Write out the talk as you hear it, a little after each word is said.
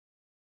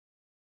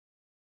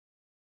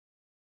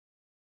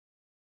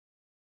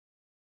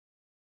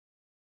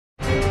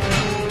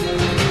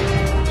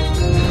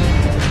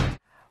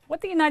What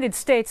the United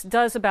States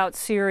does about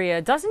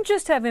Syria doesn't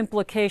just have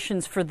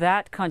implications for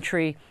that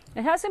country,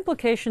 it has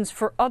implications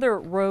for other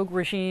rogue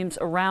regimes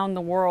around the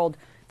world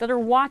that are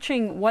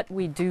watching what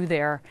we do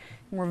there.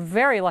 And we're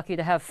very lucky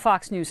to have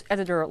Fox News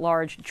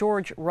editor-at-large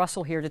George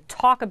Russell here to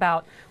talk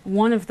about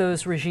one of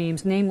those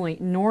regimes, namely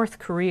North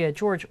Korea.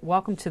 George,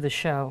 welcome to the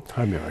show.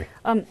 Hi, Mary.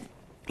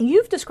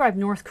 You've described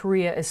North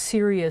Korea as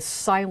Syria's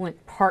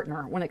silent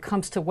partner when it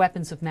comes to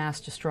weapons of mass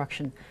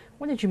destruction.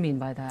 What did you mean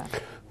by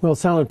that? Well,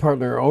 silent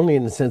partner only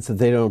in the sense that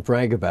they don't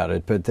brag about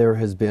it, but there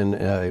has been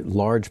a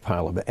large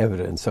pile of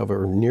evidence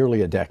over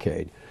nearly a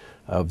decade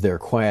of their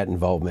quiet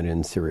involvement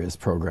in Syria's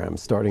program.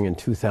 Starting in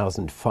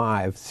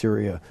 2005,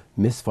 Syria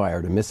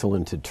misfired a missile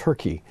into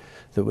Turkey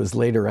that was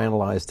later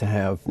analyzed to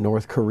have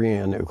North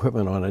Korean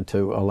equipment on it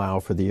to allow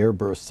for the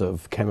airbursts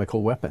of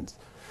chemical weapons.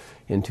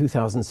 In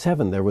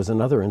 2007, there was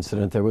another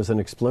incident. There was an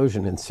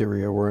explosion in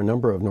Syria where a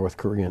number of North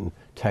Korean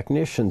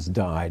technicians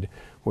died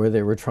where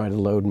they were trying to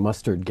load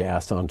mustard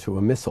gas onto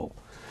a missile.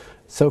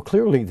 So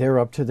clearly they're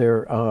up to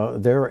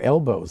their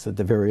elbows at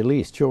the very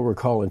least. You'll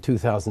recall in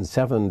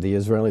 2007, the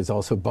Israelis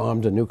also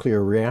bombed a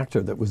nuclear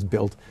reactor that was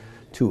built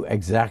to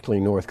exactly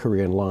North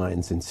Korean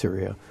lines in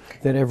Syria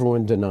that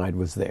everyone denied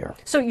was there.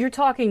 So you're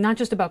talking not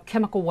just about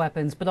chemical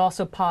weapons, but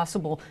also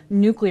possible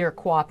nuclear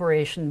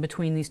cooperation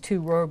between these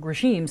two rogue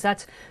regimes.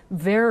 That's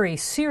very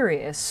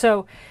serious.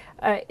 So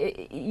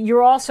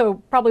you're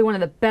also probably one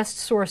of the best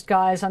sourced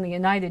guys on the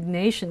United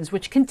Nations,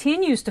 which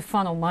continues to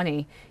funnel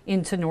money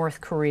into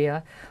North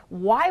Korea.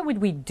 Why would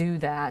we do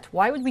that?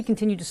 Why would we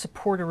continue to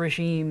support a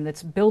regime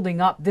that's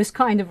building up this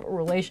kind of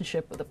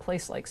relationship with a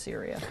place like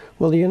Syria?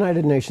 Well, the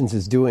United Nations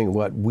is doing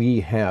what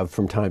we have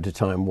from time to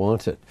time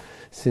wanted.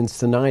 Since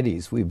the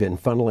 90s, we've been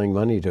funneling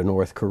money to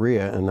North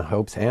Korea in the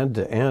hopes, and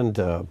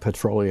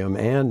petroleum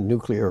and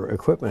nuclear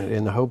equipment,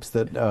 in the hopes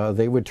that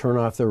they would turn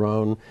off their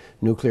own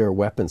nuclear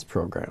weapons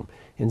program.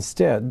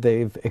 Instead,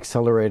 they've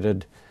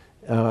accelerated,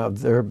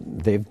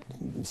 they've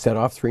set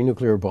off 3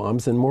 nuclear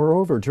bombs, and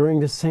moreover, during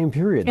this same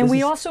period. And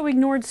we also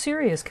ignored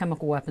Syria's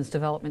chemical weapons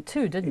development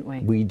too, didn't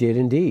we? We did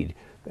indeed.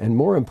 And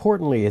more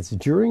importantly, it's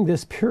during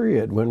this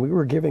period when we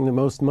were giving the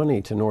most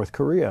money to North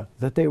Korea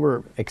that they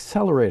were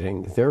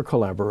accelerating their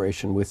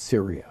collaboration with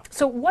Syria.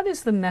 So what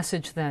is the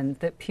message then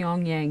that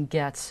Pyongyang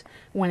gets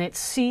when it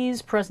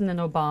sees President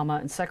Obama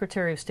and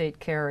Secretary of State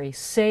Kerry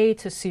say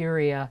to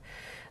Syria,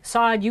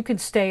 Assad, you can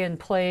stay in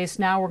place.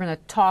 Now we're going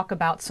to talk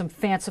about some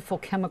fanciful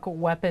chemical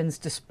weapons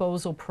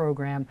disposal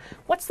program.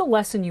 What's the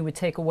lesson you would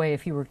take away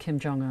if you were Kim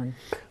Jong-un?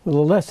 Well,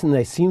 the lesson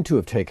they seem to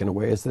have taken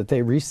away is that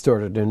they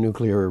restarted a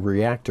nuclear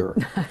reactor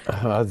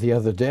the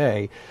other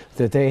day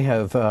that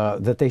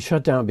they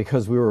shut down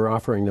because we were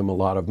offering them a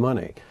lot of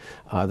money.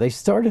 They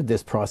started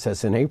this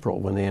process in April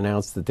when they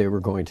announced that they were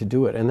going to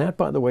do it. And that,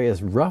 by the way,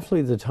 is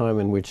roughly the time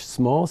in which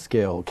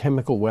small-scale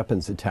chemical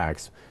weapons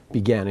attacks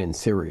began in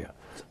Syria.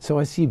 So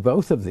I see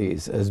both of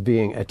these as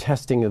being a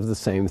testing of the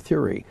same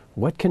theory.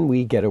 What can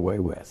we get away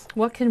with?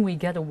 What can we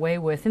get away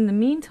with? In the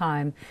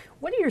meantime,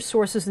 what do your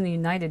sources in the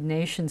United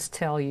Nations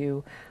tell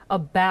you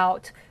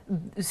about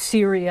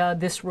Syria,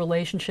 this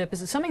relationship?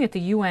 Is it something that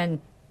the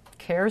UN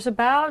cares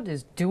about,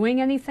 is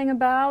doing anything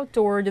about,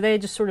 or do they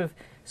just sort of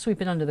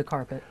sweep it under the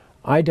carpet?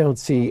 I don't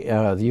see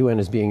the UN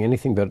as being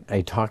anything but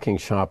a talking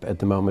shop at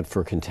the moment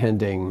for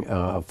contending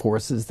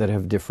forces that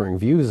have differing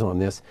views on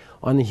this.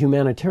 On the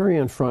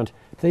humanitarian front,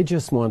 they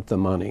just want the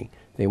money.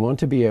 They want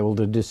to be able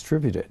to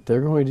distribute it. They're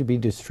going to be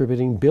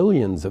distributing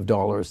billions of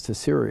dollars to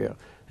Syria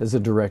as a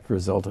direct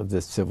result of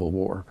this civil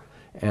war.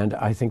 And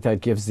I think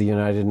that gives the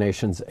United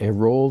Nations a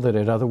role that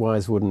it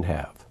otherwise wouldn't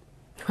have.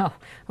 Well,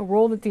 a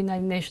role that the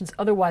United Nations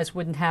otherwise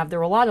wouldn't have. There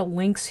are a lot of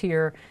links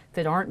here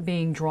that aren't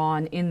being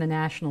drawn in the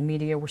national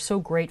media. We're so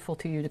grateful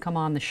to you to come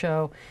on the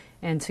show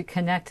and to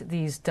connect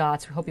these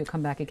dots. We hope you'll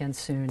come back again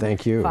soon.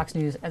 Thank you. Fox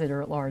News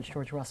editor-at-large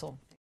George Russell.